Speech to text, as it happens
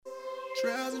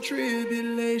Trials and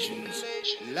tribulations,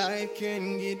 life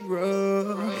can get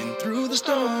rough, and through the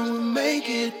storm we'll make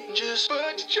it. Just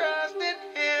put your trust in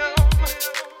Him.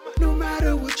 No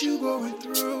matter what you're going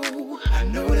through, I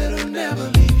know that I'll never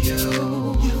leave you.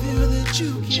 You feel that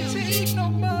you can't take no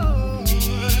more.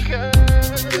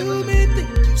 You may think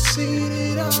you've seen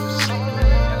it all.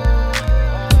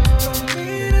 Don't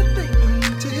mean a thing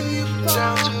until you fall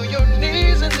down to your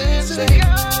knees and then say,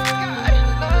 God,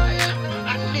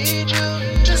 I need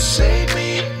you to save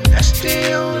me. That's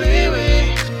the only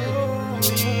way.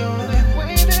 The only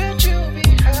way that you'll be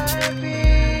happy.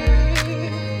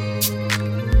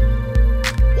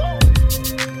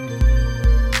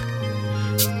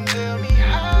 Tell me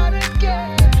how to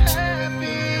get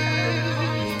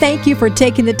happy. Thank you for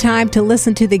taking the time to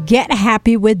listen to the Get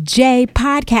Happy with Jay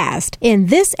podcast. In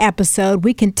this episode,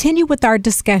 we continue with our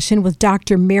discussion with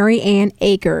Dr. Mary Ann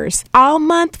Akers. All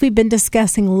month, we've been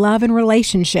discussing love and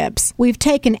relationships. We've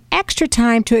taken extra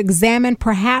time to examine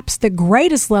perhaps the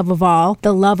greatest love of all,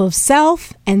 the love of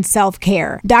self and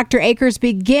self-care. Dr. Akers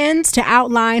begins to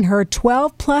outline her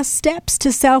 12-plus steps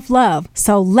to self-love.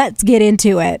 So let's get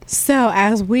into it. So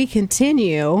as we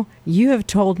continue, you have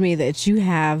told me that you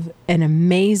have an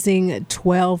amazing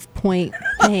 12-point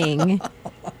thing.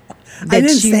 I didn't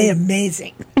say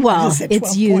amazing. Well, said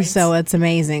it's 12 you, points. so it's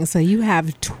amazing. So you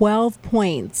have 12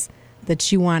 points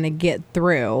that you want to get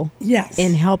through. Yes.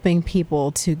 In helping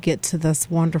people to get to this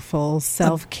wonderful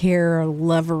self-care,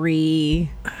 lovery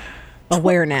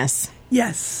awareness.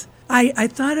 Yes. I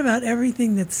thought about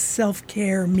everything that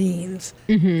self-care means,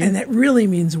 and that really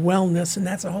means wellness, and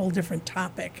that's a whole different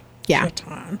topic. Yeah.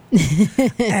 Shaitan.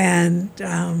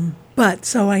 But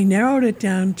so I narrowed it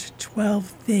down to 12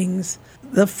 things,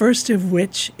 the first of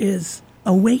which is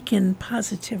awaken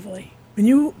positively.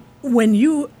 When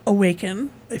you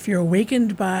awaken, if you're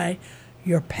awakened by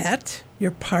your pet,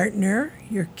 your partner,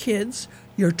 your kids,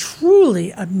 your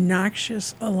truly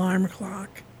obnoxious alarm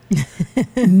clock,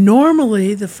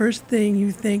 normally the first thing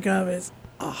you think of is,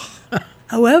 oh.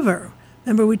 However,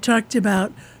 remember we talked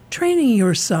about training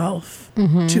yourself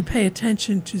to pay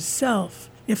attention to self.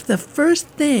 If the first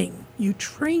thing you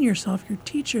train yourself, you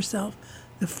teach yourself,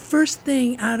 the first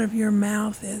thing out of your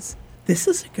mouth is, this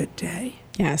is a good day.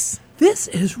 Yes. This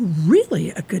is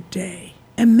really a good day.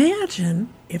 Imagine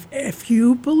if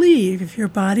you believe, if your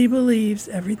body believes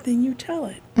everything you tell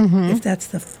it, if that's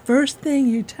the first thing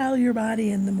you tell your body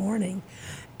in the morning,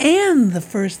 and the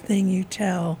first thing you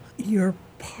tell your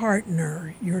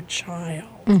partner, your child,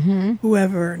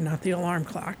 whoever, not the alarm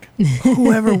clock,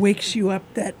 whoever wakes you up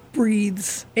that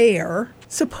breathes air,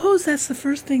 suppose that's the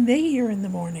first thing they hear in the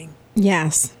morning.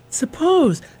 Yes.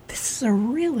 Suppose this is a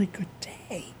really good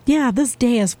day. Yeah, this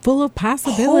day is full of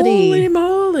possibility. Holy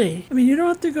moly. I mean, you don't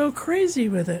have to go crazy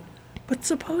with it. But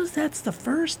suppose that's the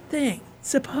first thing.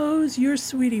 Suppose your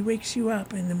sweetie wakes you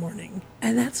up in the morning,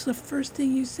 and that's the first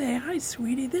thing you say, hi,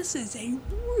 sweetie, this is a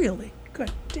really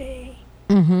good day.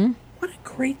 What a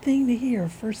great thing to hear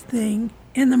first thing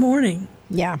in the morning.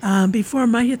 Yeah. Before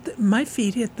my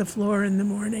feet hit the floor in the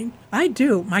morning. I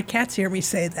do. My cats hear me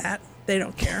say that. They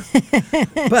don't care.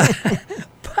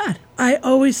 But I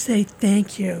always say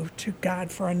thank you to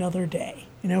God for another day.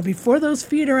 You know, before those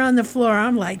feet are on the floor,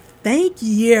 I'm like, thank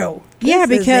you. Yeah,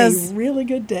 This because is a really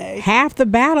good day. half the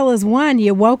battle is won.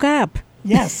 You woke up.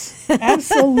 Yes,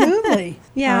 absolutely.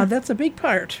 Yeah. That's a big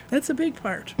part. That's a big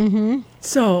part.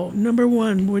 So, number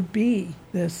one would be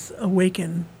this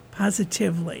awaken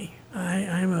positively.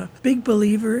 I'm a big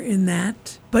believer in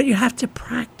that, but you have to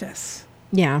practice.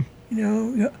 Yeah. You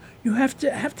know, you have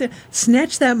to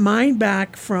snatch that mind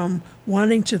back from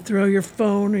wanting to throw your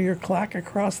phone or your clock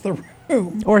across the room.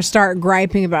 Or start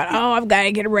griping about, oh, I've got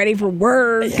to get ready for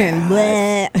work and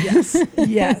bleh.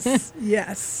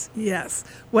 Yes.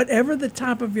 Whatever the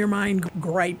top of your mind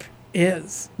gripe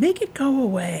is, make it go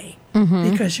away.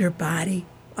 Because your body,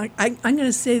 I'm going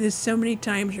to say this so many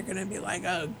times, you're going to be like,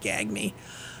 oh, gag me.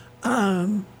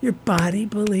 Your body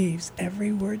believes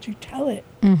every word you tell it.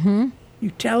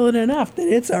 You tell it enough that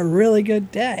it's a really good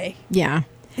day. Yeah.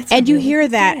 It's And a you really hear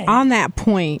good that day. on that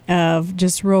point of,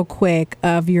 just real quick,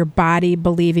 of your body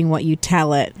believing what you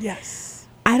tell it. Yes.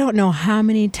 I don't know how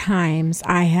many times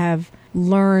I have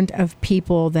learned of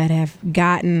people that have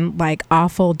gotten like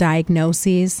awful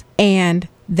diagnoses, and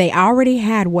they already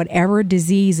had whatever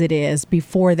disease it is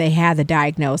before they had the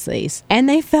diagnosis, and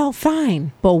they felt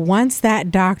fine. But once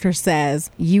that doctor says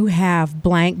you have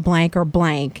blank, blank, or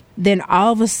blank, then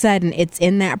all of a sudden it's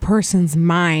in that person's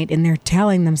mind and they're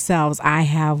telling themselves, I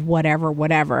have whatever,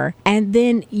 whatever. And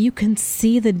then you can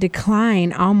see the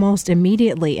decline almost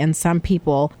immediately in some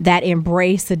people that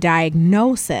embrace the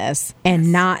diagnosis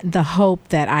and not the hope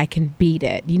that I can beat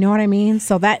it. You know what I mean?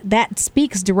 So that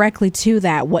speaks directly to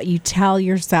that. What you tell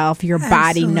yourself, your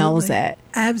body knows it.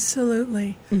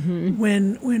 Absolutely.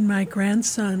 When my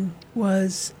grandson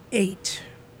was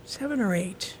 7 or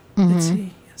 8, let's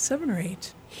see, 7 or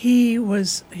 8, he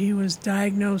was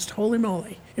diagnosed, holy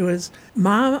moly. It was,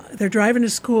 Mom, they're driving to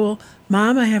school.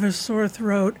 Mom, I have a sore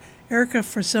throat. Erica,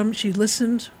 she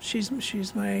listened.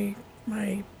 She's my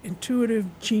intuitive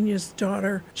genius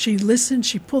daughter. She listened.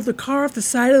 She pulled the car off the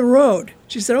side of the road.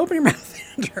 She said, open your mouth,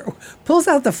 Andrew. Pulls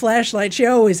out the flashlight she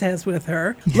always has with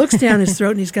her. Looks down his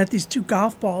throat, and he's got these 2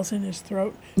 golf balls in his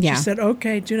throat. Yeah. She said,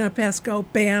 okay, do not pass go.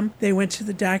 Bam. They went to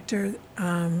the doctor.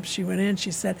 She went in.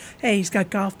 She said, hey, he's got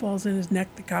golf balls in his neck.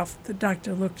 The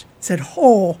doctor looked, said,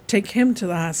 oh, take him to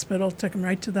the hospital. Took him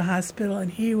right to the hospital.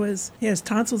 And he had his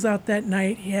tonsils out that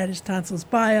night. He had his tonsils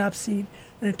biopsied.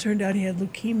 And it turned out he had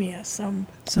leukemia, some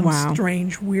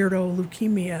strange, weirdo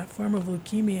leukemia, form of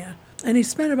leukemia. And he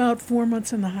spent about 4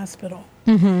 months in the hospital.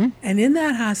 And in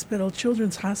that hospital,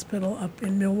 Children's Hospital up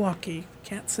in Milwaukee,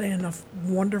 can't say enough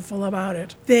wonderful about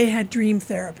it, they had dream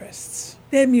therapists.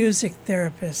 They had music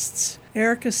therapists.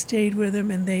 Erica stayed with him,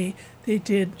 and they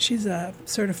did, she's a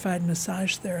certified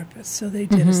massage therapist, so they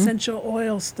did essential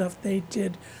oil stuff. They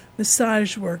did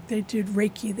massage work. They did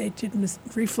Reiki. They did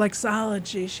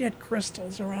reflexology. She had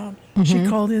crystals around. She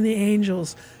called in the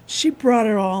angels. She brought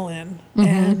it all in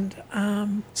and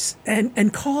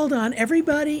called on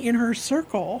everybody in her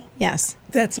circle. Yes.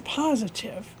 That's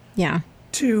positive. Yeah.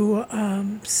 To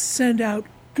send out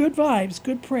good vibes,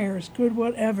 good prayers, good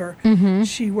whatever.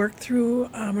 She worked through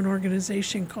an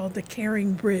organization called the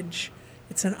Caring Bridge.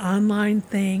 It's an online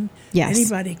thing. Yes.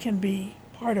 Anybody can be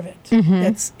part of it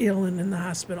that's ill and in the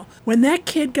hospital. When that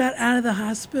kid got out of the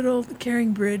hospital, the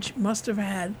Caring Bridge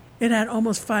had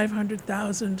almost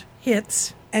 500,000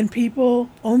 hits, and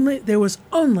there was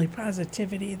only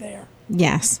positivity there.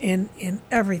 Yes. In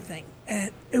everything.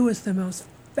 And it was the most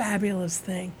fabulous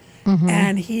thing.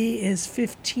 And he is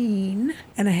 15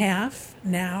 and a half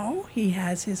now. He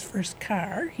has his first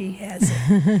car. He has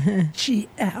a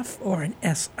GF or an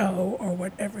SO or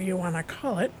whatever you want to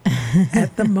call it.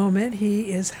 At the moment,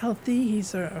 he is healthy.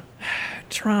 He's a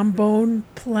trombone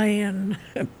playing,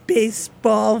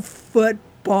 baseball,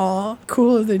 football,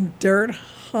 cooler than dirt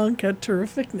hunk of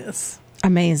terrificness.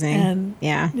 Amazing. And,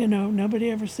 yeah. Nobody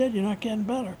ever said you're not getting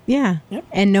better. Yeah. Yep.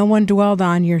 And no one dwelled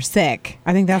on you're sick.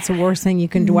 I think that's the worst thing you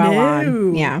can dwell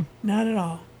on. Yeah. Not at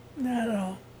all. Not at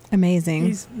all. Amazing.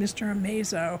 He's Mr.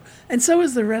 Amazo. And so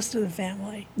is the rest of the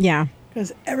family. Yeah.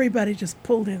 Because everybody just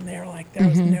pulled in there like there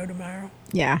was no tomorrow.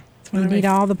 Yeah. You need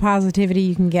all the positivity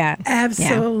you can get.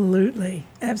 Absolutely.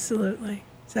 Yeah. Absolutely.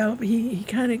 So he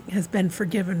kind of has been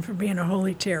forgiven for being a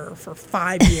holy terror for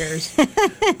 5 years.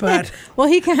 But well,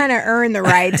 he kind of earned the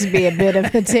right to be a bit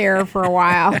of a terror for a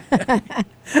while.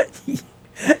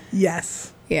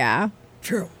 Yes. Yeah.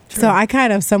 True. So I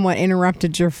kind of somewhat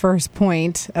interrupted your first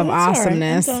point of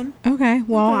awesomeness. All right. Okay.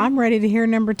 Well, I'm ready to hear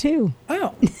number 2.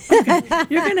 Oh, okay.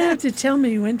 You're going to have to tell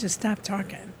me when to stop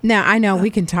talking. Now, I know we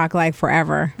can talk like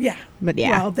forever. Yeah. But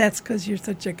yeah. Well, that's because you're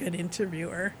such a good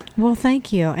interviewer. Well,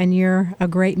 thank you. And you're a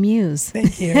great muse.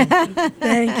 Thank you.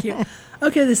 Thank you.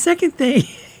 Okay, the second thing,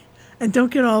 and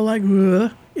don't get all like,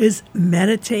 is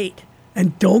meditate.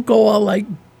 And don't go all like,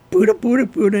 Buddha, Buddha,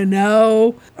 Buddha.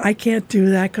 No, I can't do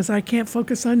that because I can't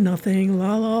focus on nothing.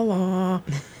 La, la, la.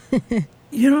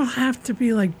 You don't have to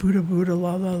be like Buddha, Buddha,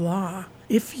 la, la, la.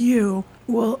 If you're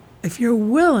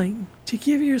willing to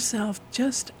give yourself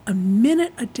just a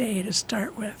minute a day to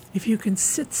start with, if you can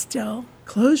sit still,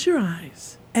 close your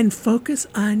eyes, and focus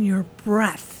on your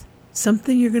breath,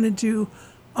 something you're going to do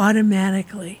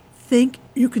automatically. Think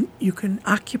you can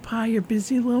occupy your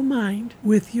busy little mind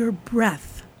with your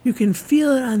breath. You can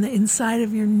feel it on the inside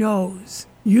of your nose.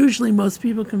 Usually most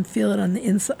people can feel it on the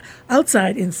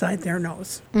inside their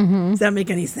nose. Does that make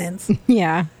any sense?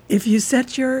 Yeah. If you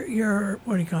set your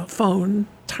phone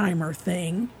timer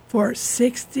thing for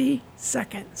 60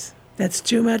 seconds, that's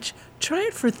too much. Try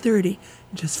it for 30.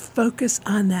 Just focus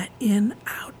on that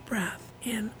in-out breath.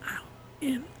 In, out,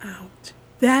 in, out.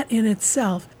 That in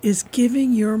itself is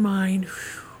giving your mind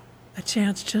a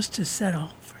chance just to settle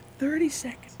for 30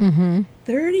 seconds.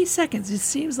 30 seconds. It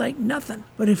seems like nothing.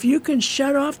 But if you can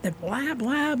shut off the blah,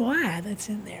 blah, blah that's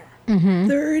in there.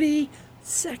 30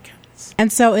 seconds.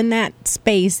 And so in that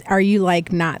space, are you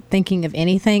like not thinking of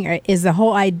anything? Or is the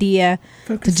whole idea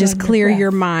Focus to just on your clear breath.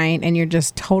 your mind and you're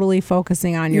just totally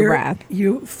focusing on your breath?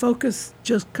 You focus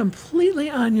just completely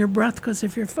on your breath, because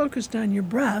if you're focused on your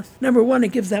breath, number one,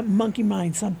 it gives that monkey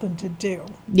mind something to do.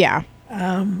 Yeah.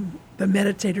 The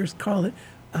meditators call it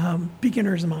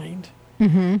beginner's mind.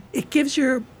 Mm-hmm. It gives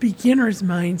your beginner's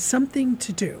mind something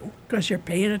to do because you're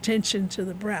paying attention to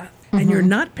the breath. And you're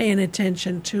not paying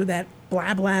attention to that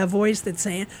blah blah voice that's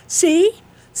saying, see,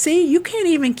 you can't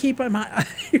even keep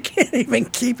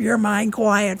your mind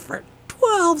quiet for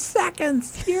 12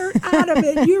 seconds. You're out of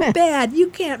it. You're bad. You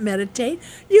can't meditate.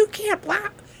 You can't blah.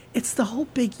 It's the whole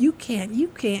big you can't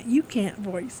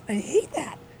voice. I hate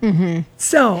that. Mm-hmm.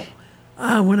 So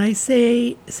when I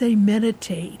say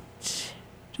meditate,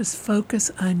 just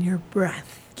focus on your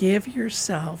breath. Give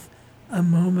yourself a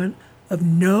moment of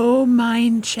no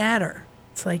mind chatter.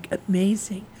 It's like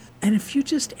amazing. And if you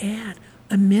just add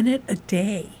a minute a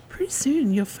day, pretty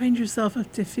soon you'll find yourself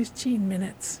up to 15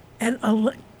 minutes. And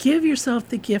give yourself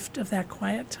the gift of that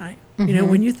quiet time. Mm-hmm. You know,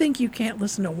 when you think you can't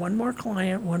listen to one more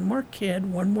client, one more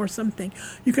kid, one more something,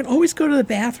 you can always go to the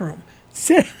bathroom,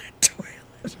 sit in the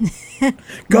toilet.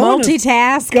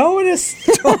 Multitask. Go in a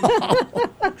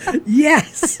stall.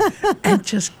 Yes. And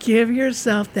just give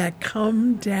yourself that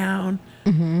come down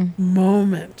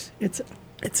moment. It's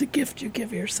a gift you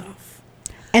give yourself.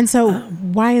 And so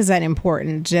why is that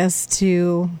important? Just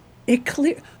to... It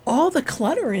clear all the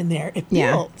clutter in there. It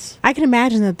builds. I can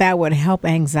imagine that would help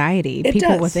anxiety. It People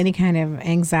does. with with any kind of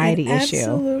anxiety issue.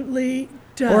 Absolutely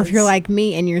does. Or if you're like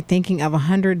me and you're thinking of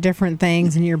 100 different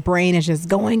things and your brain is just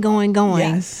going.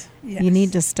 Yes. You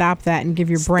need to stop that and give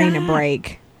your brain a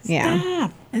break. Yeah.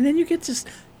 Stop. And then you get to,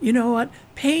 you know what?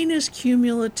 Pain is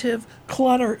cumulative.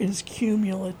 Clutter is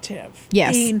cumulative.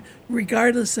 Yes. Pain,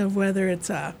 regardless of whether it's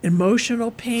a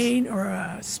emotional pain or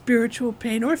a spiritual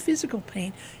pain or physical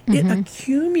pain, it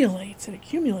accumulates. It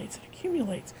accumulates. It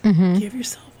accumulates. Give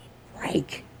yourself a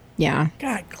break. Yeah.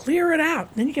 God, clear it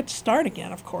out. Then you get to start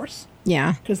again, of course,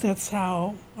 Yeah. because that's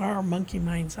how our monkey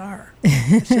minds are.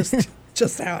 It's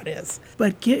just how it is.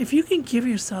 But if you can give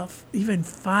yourself even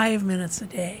 5 minutes a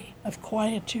day of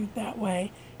quietude that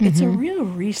way, it's a real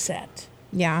reset.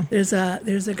 Yeah. There's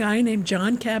a guy named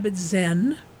Jon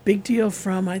Kabat-Zinn, big deal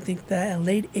from I think the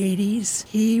late 80s.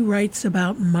 He writes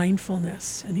about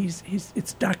mindfulness, and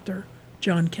it's Dr.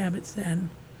 Jon Kabat-Zinn.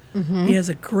 He has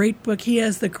a great book. He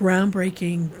has the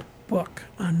groundbreaking book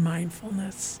on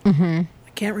mindfulness. I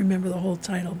can't remember the whole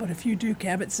title, but if you do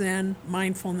Kabat-Zinn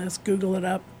mindfulness, Google it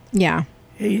up. Yeah.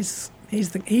 He's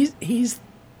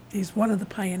one of the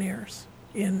pioneers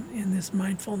in this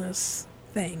mindfulness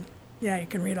thing. Yeah, you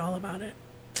can read all about it.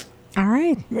 All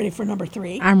right. You ready for number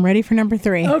 3? I'm ready for number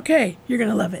 3. Okay, you're going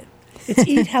to love it. It's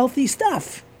eat healthy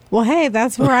stuff. Well, hey,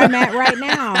 that's where I'm at right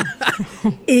now.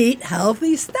 Eat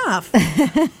healthy stuff.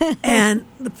 And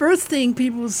the first thing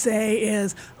people say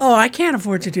is, oh, I can't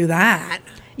afford to do that.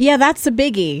 Yeah, that's the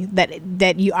biggie,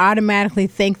 that you automatically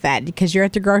think that because you're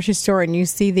at the grocery store and you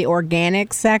see the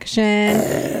organic section.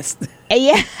 Yes.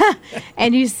 Yeah.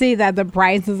 And you see that the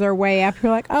prices are way up.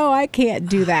 You're like, oh, I can't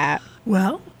do that.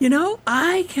 Well, you know,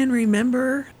 I can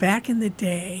remember back in the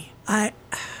day,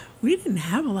 we didn't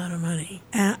have a lot of money.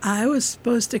 And I was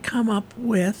supposed to come up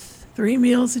with 3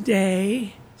 meals a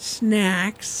day,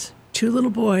 snacks, 2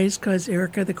 little boys, because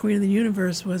Erica, the Queen of the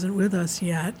Universe, wasn't with us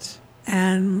yet,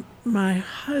 and my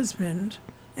husband.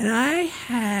 And I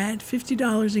had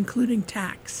 $50, including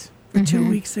tax, for 2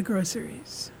 weeks of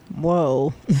groceries.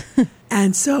 Whoa.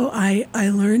 And so I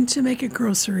learned to make a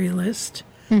grocery list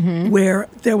where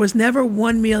there was never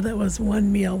one meal that was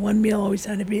one meal. One meal always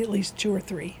had to be at least 2 or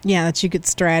 3. Yeah, that you could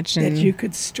stretch and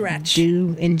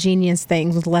do ingenious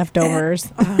things with leftovers.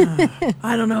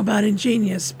 I don't know about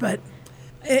ingenious, but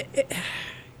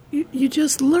you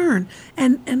just learn.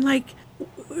 And like,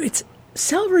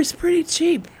 celery's pretty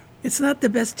cheap. It's not the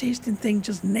best tasting thing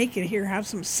just naked. Here, have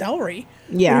some celery.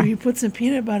 Yeah. Or if you put some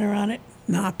peanut butter on it,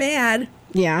 not bad.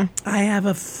 Yeah. I have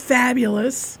a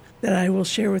fabulous that I will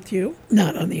share with you,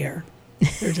 not on the air.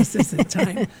 There just isn't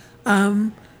time.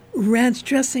 Ranch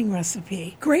dressing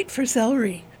recipe. Great for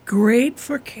celery. Great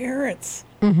for carrots.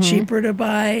 Cheaper to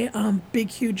buy big,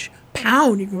 huge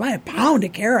pound. You can buy a pound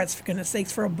of carrots, for goodness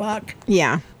sakes, for $1.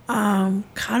 Yeah.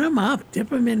 Cut them up. Dip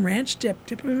them in ranch dip.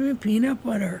 Dip them in peanut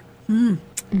butter.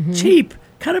 Cheap.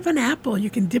 Cut up an apple. You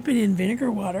can dip it in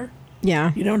vinegar water.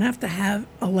 Yeah. You don't have to have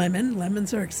a lemon.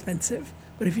 Lemons are expensive.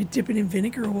 But if you dip it in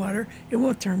vinegar water, it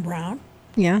won't turn brown.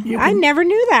 Yeah. I never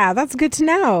knew that. That's good to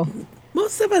know.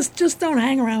 Most of us just don't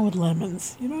hang around with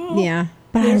lemons, you know? Yeah.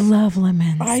 But I love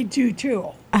lemons. I do too.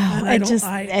 Oh,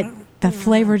 The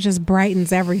flavor just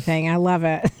brightens everything. I love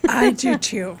it. I do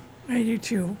too.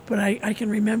 But I can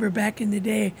remember back in the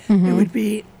day, it would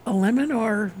be a lemon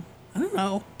or, I don't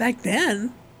know, back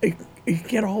then, you could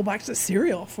get a whole box of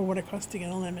cereal for what it costs to get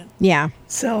a lemon. Yeah.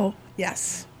 So,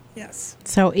 yes.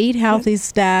 So eat healthy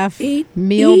stuff. Eat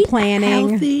planning.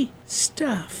 Healthy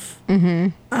stuff.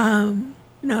 You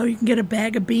can get a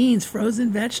bag of beans,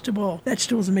 frozen vegetables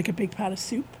will make a big pot of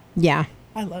soup. Yeah.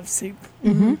 I love soup.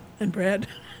 And bread.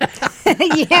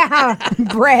 Yeah,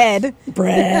 bread.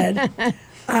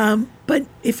 But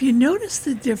if you notice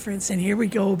the difference, and here we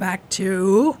go back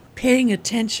to paying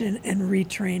attention and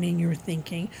retraining your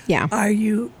thinking. Yeah. Are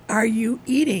you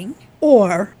eating,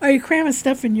 or are you cramming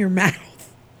stuff in your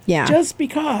mouth? Yeah. Just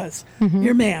because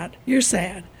you're mad, you're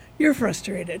sad, you're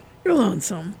frustrated, you're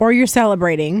lonesome. Or you're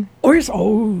celebrating. Or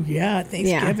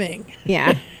Thanksgiving.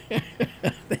 Yeah.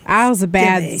 I was a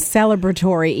bad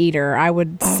celebratory eater. I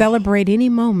would celebrate any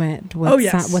moment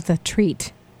with a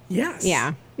treat. Yes.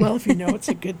 Yeah. Well, if you know it's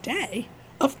a good day,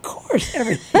 of course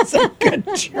everything's a good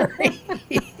treat.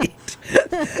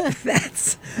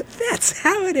 That's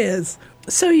how it is.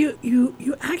 So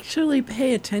you actually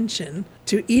pay attention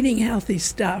to eating healthy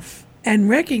stuff and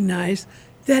recognize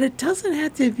that it doesn't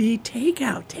have to be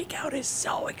takeout. Takeout is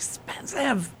so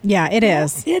expensive. Yeah, it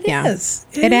is. It is.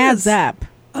 It adds up.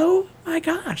 Oh my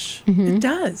gosh, it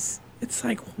does. It's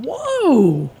like,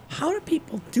 whoa, how do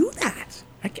people do that?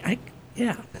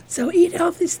 Yeah. So eat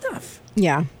healthy stuff.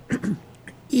 Yeah.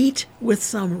 Eat with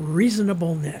some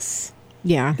reasonableness.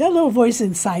 Yeah. That little voice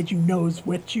inside you knows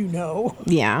what you know.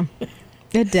 Yeah.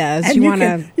 It does.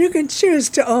 And you can choose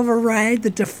to override the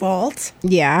default.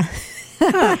 Yeah.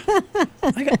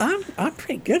 I'm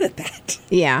pretty good at that.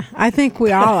 Yeah, I think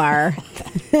we all are.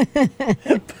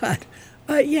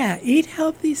 But yeah, eat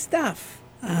healthy stuff.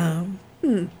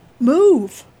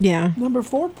 Move. Yeah. Number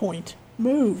 4 point.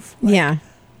 Move.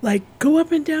 Like go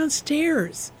up and down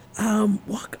stairs.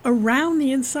 Walk around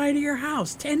the inside of your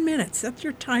house. 10 minutes. Set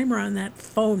your timer on that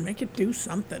phone. Make it do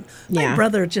something. Yeah. My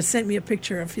brother just sent me a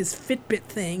picture of his Fitbit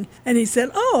thing, and he said,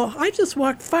 "Oh, I just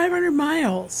walked 500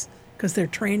 miles." Because they're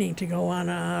training to go on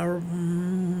a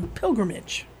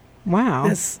pilgrimage. Wow.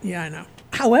 I know.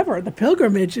 However, the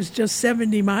pilgrimage is just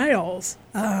 70 miles.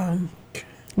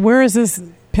 Where is this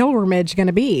pilgrimage going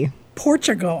to be?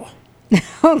 Portugal.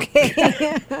 Okay.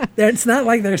 It's not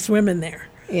like they're swimming there.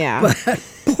 Yeah. But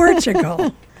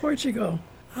Portugal.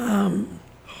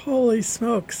 Holy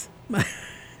smokes.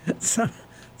 Some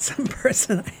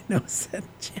person I know said,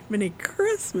 "Jiminy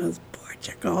Christmas,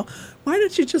 Portugal. Why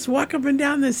don't you just walk up and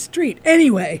down this street?"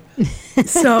 Anyway,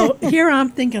 so here I'm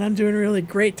thinking I'm doing really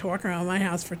great to walk around my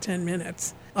house for 10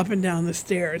 minutes up and down the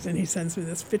stairs, and he sends me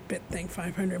this Fitbit thing,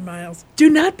 500 miles. Do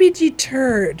not be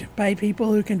deterred by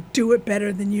people who can do it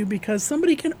better than you, because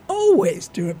somebody can always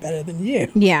do it better than you.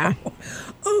 Yeah.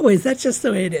 Always. That's just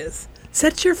the way it is.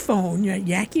 Set your phone, your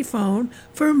Yaki phone,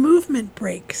 for movement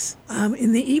breaks.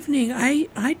 In the evening,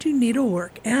 I do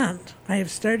needlework, and I have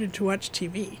started to watch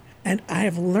TV. And I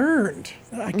have learned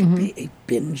that I can be a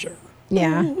binger.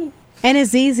 Yeah. And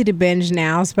it's easy to binge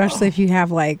now, especially if you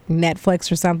have like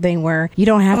Netflix or something where you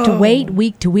don't have to wait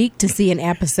week to week to see an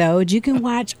episode. You can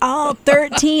watch all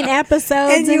 13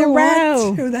 episodes in a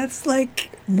row. That's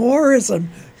like moorism.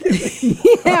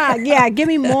 Yeah, give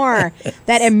me more.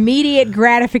 That immediate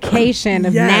gratification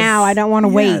of now I don't want to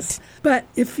wait. But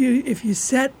if you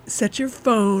set your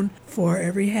phone for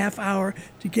every half hour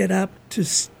to get up, to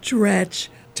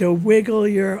stretch, to wiggle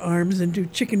your arms and do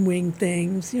chicken wing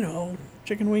things,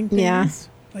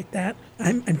 like that.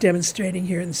 I'm demonstrating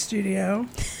here in the studio.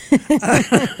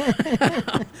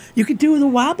 You could do the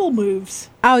wobble moves.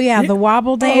 Oh, yeah, the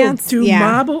wobble dance.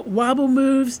 Wobble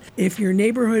moves. If your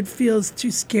neighborhood feels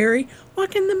too scary,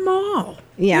 walk in the mall.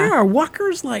 Yeah. There are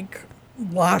walkers, like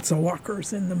lots of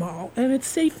walkers in the mall, and it's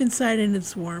safe inside and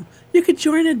it's warm. You could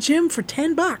join a gym for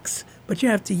 $10, but you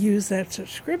have to use that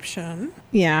subscription.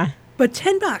 Yeah. But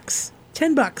 $10.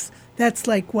 That's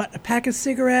like what, a pack of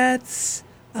cigarettes,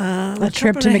 a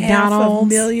trip to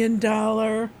McDonald's, $500,000 million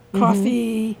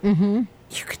coffee. Mm-hmm.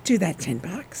 You could do that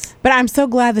 $10. But I'm so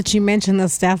glad that you mentioned the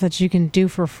stuff that you can do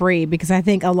for free, because I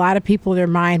think a lot of people in their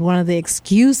mind, one of the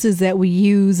excuses that we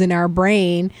use in our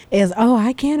brain is,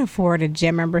 I can't afford a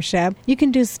gym membership. You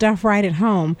can do stuff right at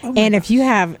home. And if you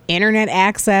have internet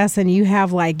access and you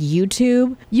have like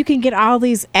YouTube, you can get all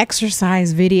these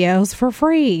exercise videos for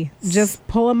free. Just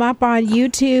pull them up on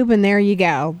YouTube and there you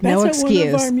go. No excuse. That's what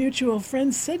one of our mutual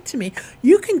friends said to me.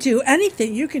 You can do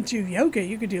anything. You can do yoga.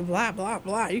 You can do blah, blah,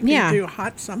 blah. You can do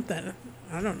hot something.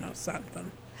 I don't know,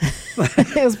 something.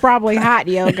 It was probably hot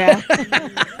yoga.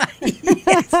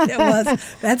 Yes, It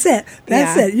was. That's it.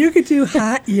 That's it. You could do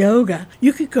hot yoga.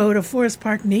 You could go to Forest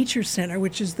Park Nature Center,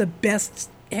 which is the best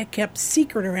kept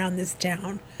secret around this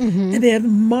town. And they have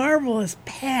marvelous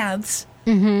paths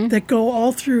that go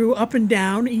all through, up and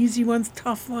down, easy ones,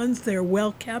 tough ones. They're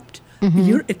well kept.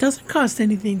 It doesn't cost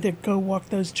anything to go walk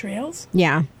those trails.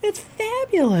 Yeah. It's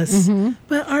fabulous.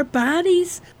 But our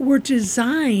bodies were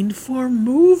designed for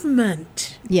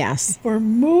movement. Yes. For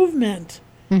movement.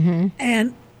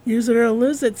 And use it or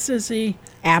lose it, sissy.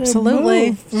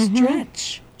 Absolutely. So move,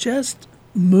 stretch. Just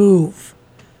move.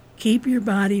 Keep your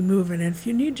body moving. And if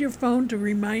you need your phone to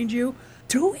remind you,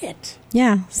 do it.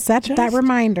 Yeah. Set that Just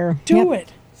reminder. Do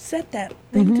it. Set that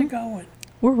thing to going.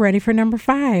 We're ready for number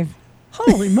 5.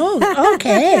 Holy moly.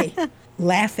 Okay.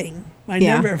 Laughing. My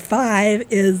number 5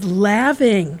 is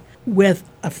laughing with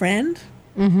a friend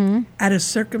at a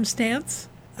circumstance.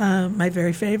 My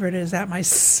very favorite is at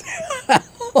myself.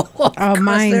 Oh,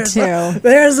 mine too.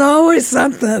 There's always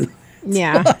something.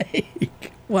 Yeah.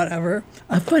 Like, whatever.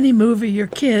 A funny movie, your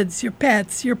kids, your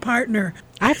pets, your partner.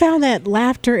 I found that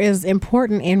laughter is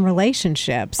important in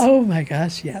relationships. Oh my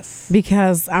gosh, yes.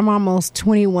 Because I'm almost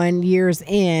 21 years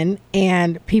in,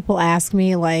 and people ask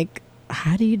me, like,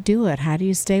 how do you do it? How do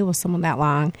you stay with someone that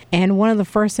long? And one of the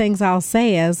first things I'll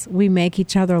say is, we make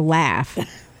each other laugh.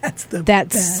 That's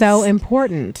That's so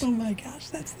important. Oh my gosh,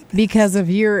 that's the best. Because of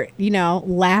your,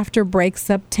 laughter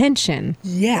breaks up tension.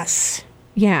 Yes.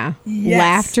 Yeah. Yes.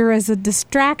 Laughter is a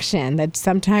distraction that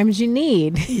sometimes you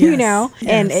need, Yes.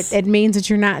 and Yes. it means that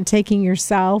you're not taking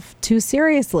yourself too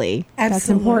seriously. Absolutely. That's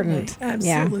important.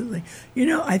 Absolutely.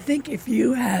 I think if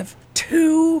you have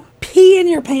 2 pee in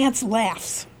your pants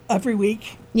laughs every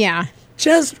week, Yeah.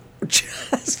 just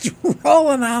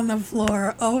rolling on the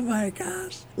floor, oh my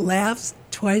gosh, laughs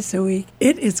twice a week,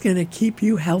 it is going to keep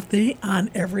you healthy on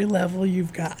every level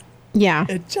you've got. Yeah.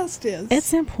 It just is.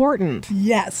 It's important.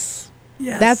 Yes.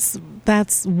 Yes.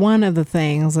 That's one of the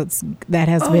things that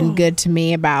has been good to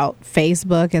me about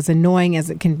Facebook, as annoying as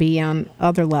it can be on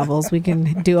other levels. We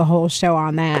can do a whole show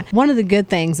on that. One of the good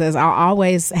things is I'll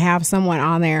always have someone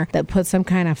on there that puts some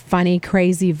kind of funny,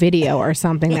 crazy video or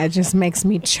something that just makes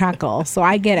me chuckle. So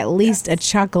I get at least a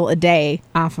chuckle a day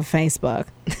off of Facebook.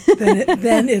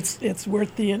 then it's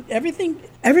worth the everything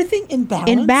in balance.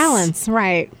 In balance,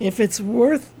 right. If it's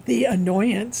worth the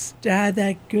annoyance to have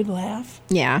that good laugh,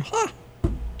 Yeah.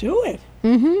 do it.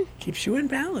 Mm-hmm. Keeps you in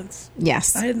balance.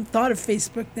 Yes. I hadn't thought of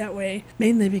Facebook that way,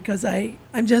 mainly because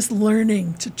I'm just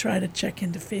learning to try to check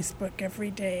into Facebook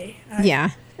every day.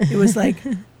 It was like,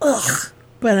 ugh.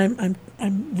 But I'm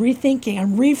rethinking,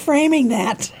 I'm reframing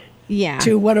that. Yeah.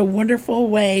 To what a wonderful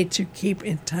way to keep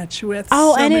in touch with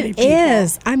so many it people.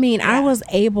 is. I mean, I was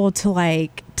able to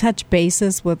touch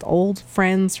bases with old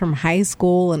friends from high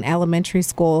school and elementary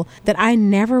school that I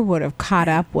never would have caught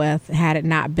up with had it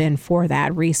not been for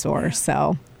that resource.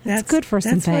 So it's good for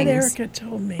some things. That's what Erica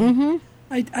told me. Mm-hmm.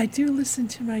 I do listen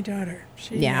to my daughter.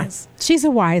 She is. She's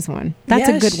a wise one. That's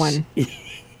a good one.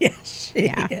 Yes,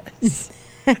 she is.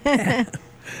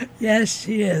 Yes,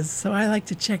 she is. So I like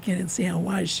to check in and see how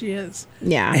wise she is.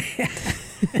 Yeah.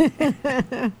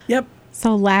 Yep.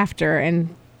 So laughter,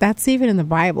 and that's even in the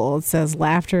Bible. It says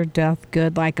laughter doth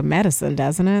good like a medicine,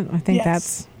 doesn't it? I think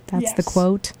that's the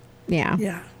quote. Yeah.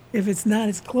 Yeah. If it's not,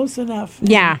 it's close enough.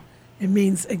 Yeah. It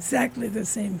means exactly the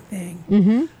same thing.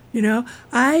 Mm-hmm.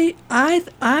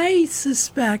 I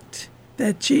suspect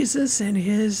that Jesus and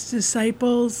his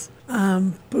disciples,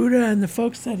 Buddha and the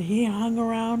folks that he hung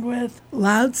around with,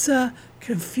 Lao Tzu,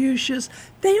 Confucius,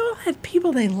 they all had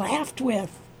people they laughed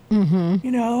with.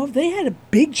 Mm-hmm. They had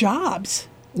big jobs.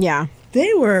 Yeah.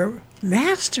 They were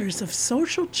masters of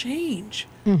social change.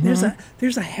 Mm-hmm.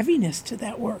 There's a heaviness to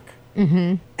that work.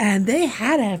 Mm-hmm. And they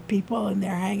had to have people in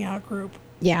their hangout group.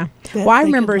 Yeah. Well, I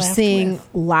remember seeing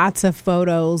lots of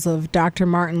photos of Dr.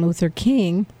 Martin Luther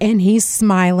King, and he's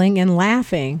smiling and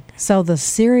laughing. So the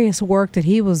serious work that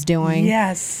he was doing,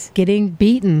 getting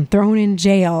beaten, thrown in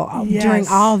jail, during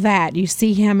all that, you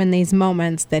see him in these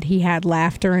moments that he had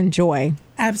laughter and joy.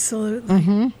 Absolutely.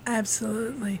 Mm-hmm.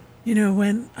 Absolutely.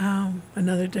 When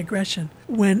another digression.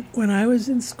 When I was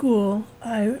in school,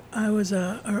 I was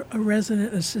a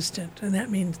resident assistant, and that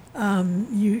means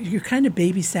you kind of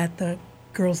babysat the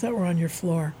girls that were on your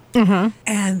floor. Mm-hmm.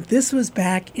 And this was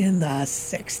back in the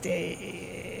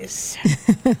 60s.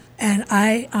 And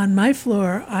on my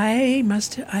floor, I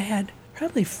had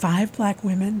probably 5 black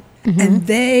women, and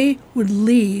they would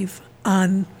leave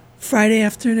on Friday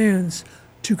afternoons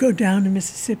to go down to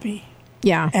Mississippi.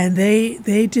 Yeah. And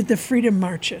they did the freedom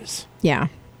marches. Yeah.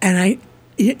 And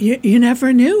you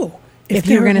never knew if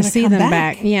you were going to see them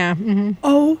back. Yeah. Mm-hmm.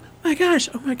 Oh my gosh.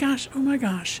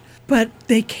 but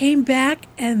they came back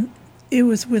and it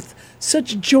was with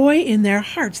such joy in their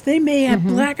hearts. They may have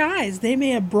black eyes. They may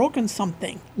have broken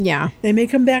something. Yeah. They may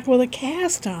come back with a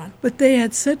cast on, but they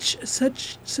had such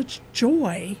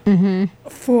joy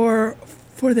for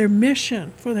their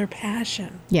mission, for their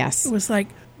passion. Yes. It was like,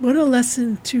 what a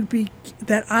lesson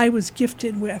that I was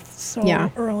gifted with so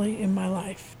early in my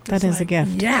life. That is a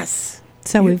gift. Yes.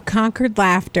 So we've conquered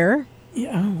laughter.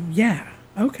 Oh, yeah.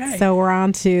 Okay. So we're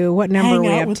on to, what number are we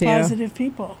Hang out up with to? positive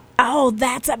people. Oh,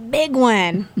 that's a big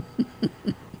one.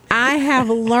 I have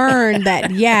learned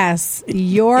that, yes,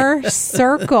 your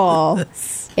circle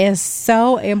is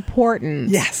so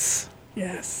important. Yes.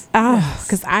 Yes. Oh,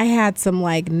 because I had some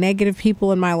like negative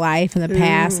people in my life in the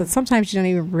past that sometimes you don't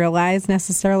even realize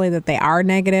necessarily that they are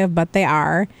negative, but they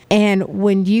are. And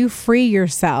when you free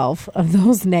yourself of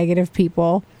those negative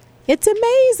people, it's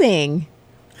amazing.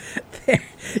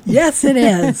 Yes, it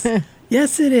is.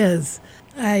 Yes, it is.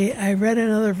 I read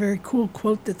another very cool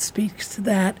quote that speaks to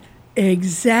that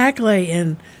exactly.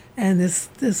 And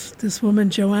this woman,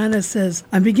 Joanna, says,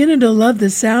 I'm beginning to love the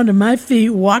sound of my feet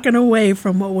walking away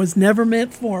from what was never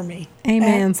meant for me.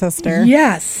 Amen, sister.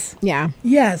 Yes. Yeah.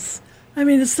 Yes. I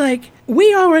mean, it's like,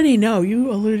 we already know.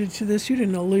 You alluded to this. You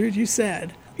didn't allude. You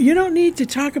said. You don't need to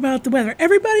talk about the weather.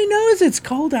 Everybody knows it's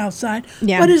cold outside.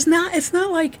 Yeah. But it's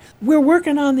not like we're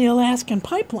working on the Alaskan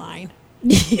pipeline.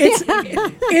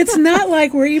 It's not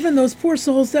like we're even those poor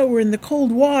souls that were in the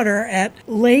cold water at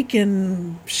Lake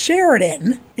in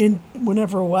Sheridan in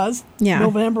whenever it was,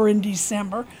 November and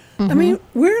December. I mean,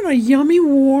 we're in a yummy,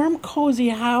 warm, cozy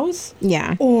house.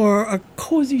 Yeah. Or a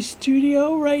cozy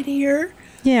studio right here.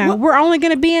 Yeah. Well, we're only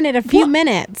going to be in it a few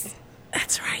minutes.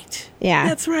 That's right. Yeah.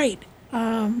 That's right.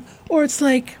 Or it's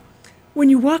like when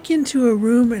you walk into a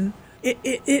room and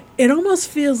it almost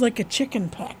feels like a chicken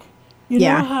peck. You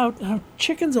know how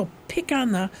chickens will pick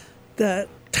on the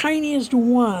tiniest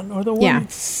one or the one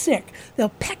that's sick. They'll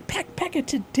peck it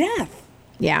to death.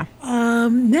 Yeah.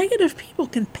 Negative people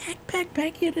can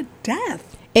peck you to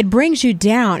death. It brings you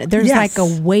down. There's like a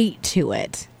weight to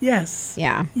it. Yes.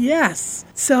 Yeah. Yes.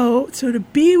 So to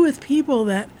be with people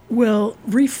that will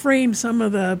reframe some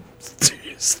of the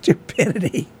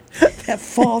stupidity that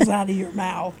falls out of your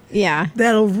mouth. Yeah.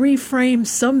 That'll reframe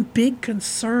some big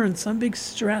concern, some big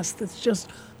stress that's just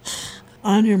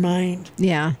on your mind.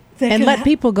 Yeah. And let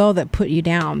people go that put you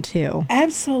down, too.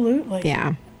 Absolutely.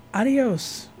 Yeah.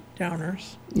 Adios,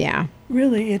 downers. Yeah.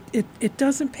 Really, it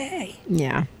doesn't pay.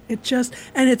 Yeah. It just,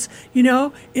 and it's,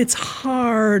 it's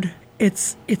hard.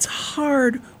 It's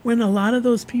hard when a lot of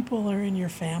those people are in your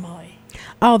family.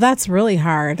 Oh, that's really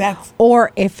hard.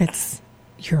 Or if it's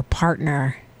your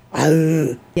partner.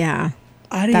 Yeah.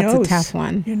 Adios. That's a tough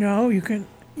one. You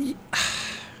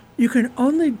can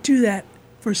only do that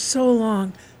for so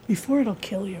long before it'll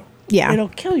kill you. Yeah. It'll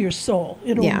kill your soul.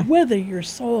 It'll wither your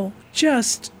soul.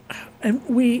 And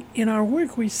we, in our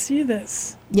work, we see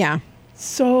this. Yeah.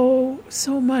 So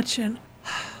much. And,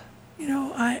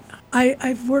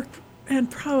 I've worked,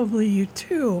 and probably you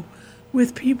too,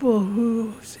 with people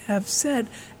who have said,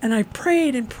 and I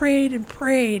prayed and prayed and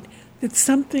prayed that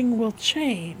something will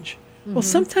change. Mm-hmm. Well,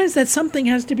 sometimes that something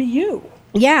has to be you.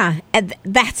 Yeah, and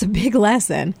that's a big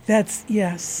lesson.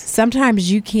 Yes.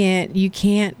 Sometimes you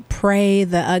can't pray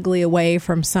the ugly away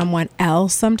from someone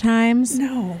else sometimes.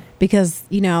 No. Because,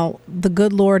 the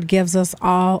good Lord gives us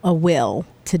all a will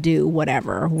to do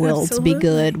whatever. Will Absolutely. to be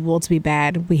good, will to be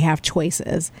bad. We have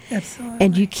choices. Absolutely.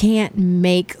 And you can't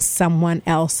make someone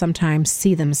else sometimes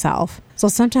see themselves. So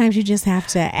sometimes you just have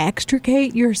to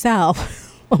extricate yourself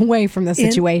away from the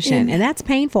situation. And that's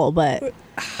painful, but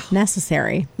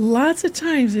necessary. Lots of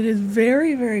times it is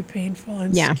very, very painful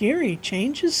and scary.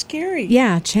 Change is scary.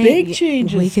 Yeah, change. Big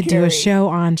change is We could do a show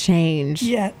on change.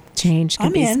 Yeah. Change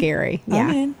can be scary. Yeah.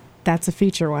 I'm in. That's a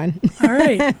future one. All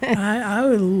right. I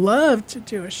would love to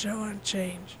do a show on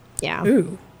change. Yeah.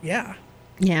 Ooh, yeah.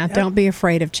 Yeah, don't be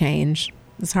afraid of change,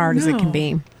 as hard as it can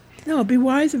be. No, be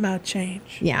wise about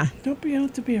change. Yeah. Don't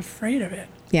have to be afraid of it.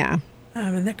 Yeah.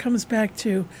 And that comes back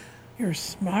to you're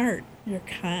smart, you're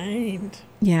kind.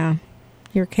 Yeah.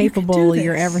 You're capable,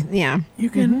 you're everything. Yeah.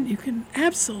 You can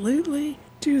absolutely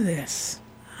do this.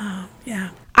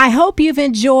 Yeah. I hope you've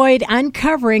enjoyed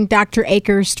uncovering Dr.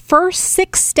 Akers' first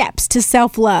 6 steps to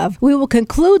self-love. We will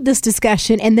conclude this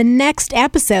discussion in the next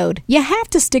episode. You have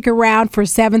to stick around for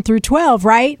 7 through 12,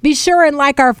 right? Be sure and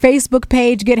like our Facebook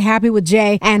page, Get Happy with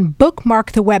Jay, and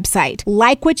bookmark the website.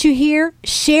 Like what you hear,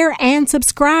 share, and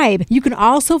subscribe. You can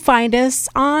also find us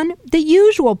on the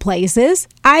usual places: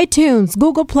 iTunes,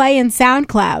 Google Play, and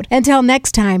SoundCloud. Until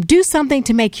next time, do something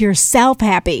to make yourself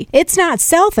happy. It's not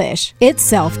selfish, it's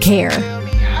self-care.